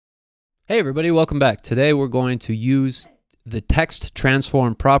Hey everybody, welcome back. Today we're going to use the text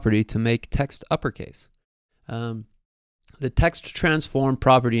transform property to make text uppercase. The text transform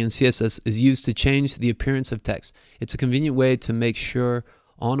property in CSS is used to change the appearance of text. It's a convenient way to make sure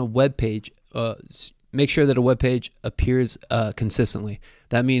on a web page, that a web page appears consistently.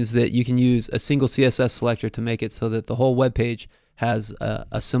 That means that you can use a single CSS selector to make it so that the whole web page has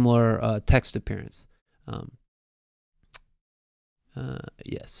a similar text appearance.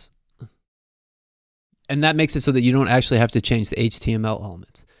 Yes. And that makes it so that you don't actually have to change the HTML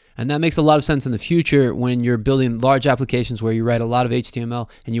elements. And that makes a lot of sense in the future when you're building large applications where you write a lot of HTML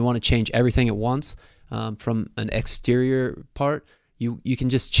and you want to change everything at once from an exterior part. You can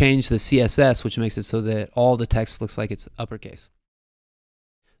just change the CSS, which makes it so that all the text looks like it's uppercase.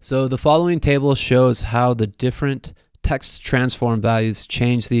 So the following table shows how the different text transform values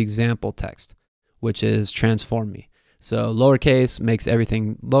change the example text, which is transform me. So lowercase makes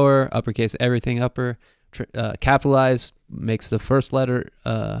everything lower, uppercase everything upper. Capitalized makes the first letter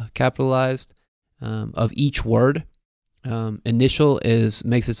capitalized of each word. Initial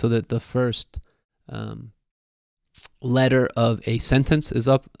makes it so that the first letter of a sentence is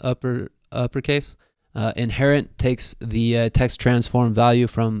uppercase. Inherent takes the text transform value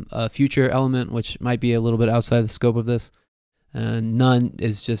from a future element, which might be a little bit outside the scope of this. None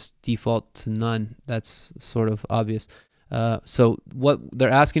is just default to none. That's sort of obvious. So what they're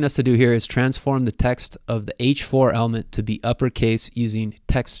asking us to do here is transform the text of the H4 element to be uppercase using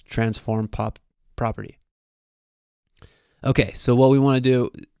text transform property. Okay, so what we want to do,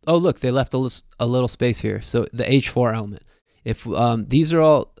 oh look, they left a little space here. So the H4 element, if these are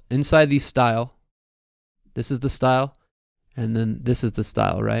all inside the style, this is the style, and then this is the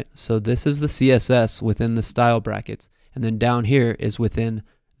style, right? So this is the CSS within the style brackets, and then down here is within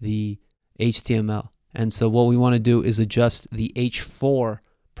the HTML. And so what we want to do is adjust the H4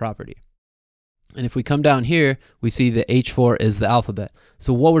 property. And if we come down here, we see the H4 is the alphabet.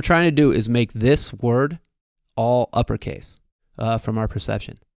 So what we're trying to do is make this word all uppercase from our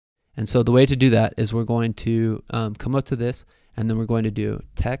perception. And so the way to do that is we're going to come up to this, and then we're going to do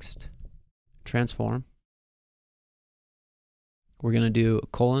text transform. We're going to do a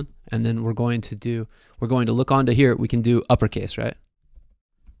colon, and then we're going to look onto here. We can do uppercase, right?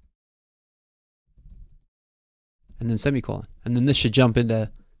 And then semicolon, and then this should jump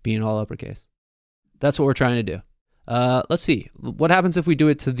into being all uppercase. That's what we're trying to do. Let's see, what happens if we do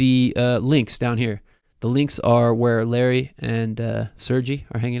it to the links down here? The links are where Larry and Sergi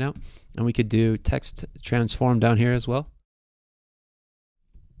are hanging out, and we could do text transform down here as well.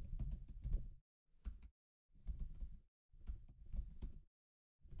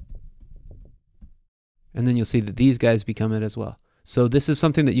 And then you'll see that these guys become it as well. So this is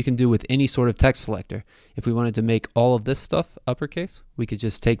something that you can do with any sort of text selector. If we wanted to make all of this stuff uppercase, we could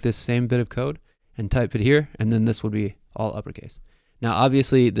just take this same bit of code and type it here, and then this would be all uppercase. Now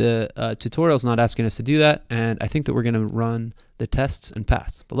obviously the tutorial is not asking us to do that, and I think that we're going to run the tests and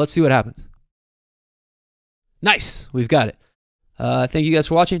pass. But let's see what happens. Nice, we've got it. Thank you guys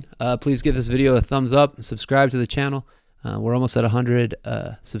for watching. Please give this video a thumbs up and subscribe to the channel. We're almost at 100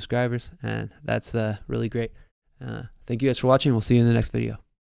 subscribers, and that's really great. Thank you guys for watching. We'll see you in the next video.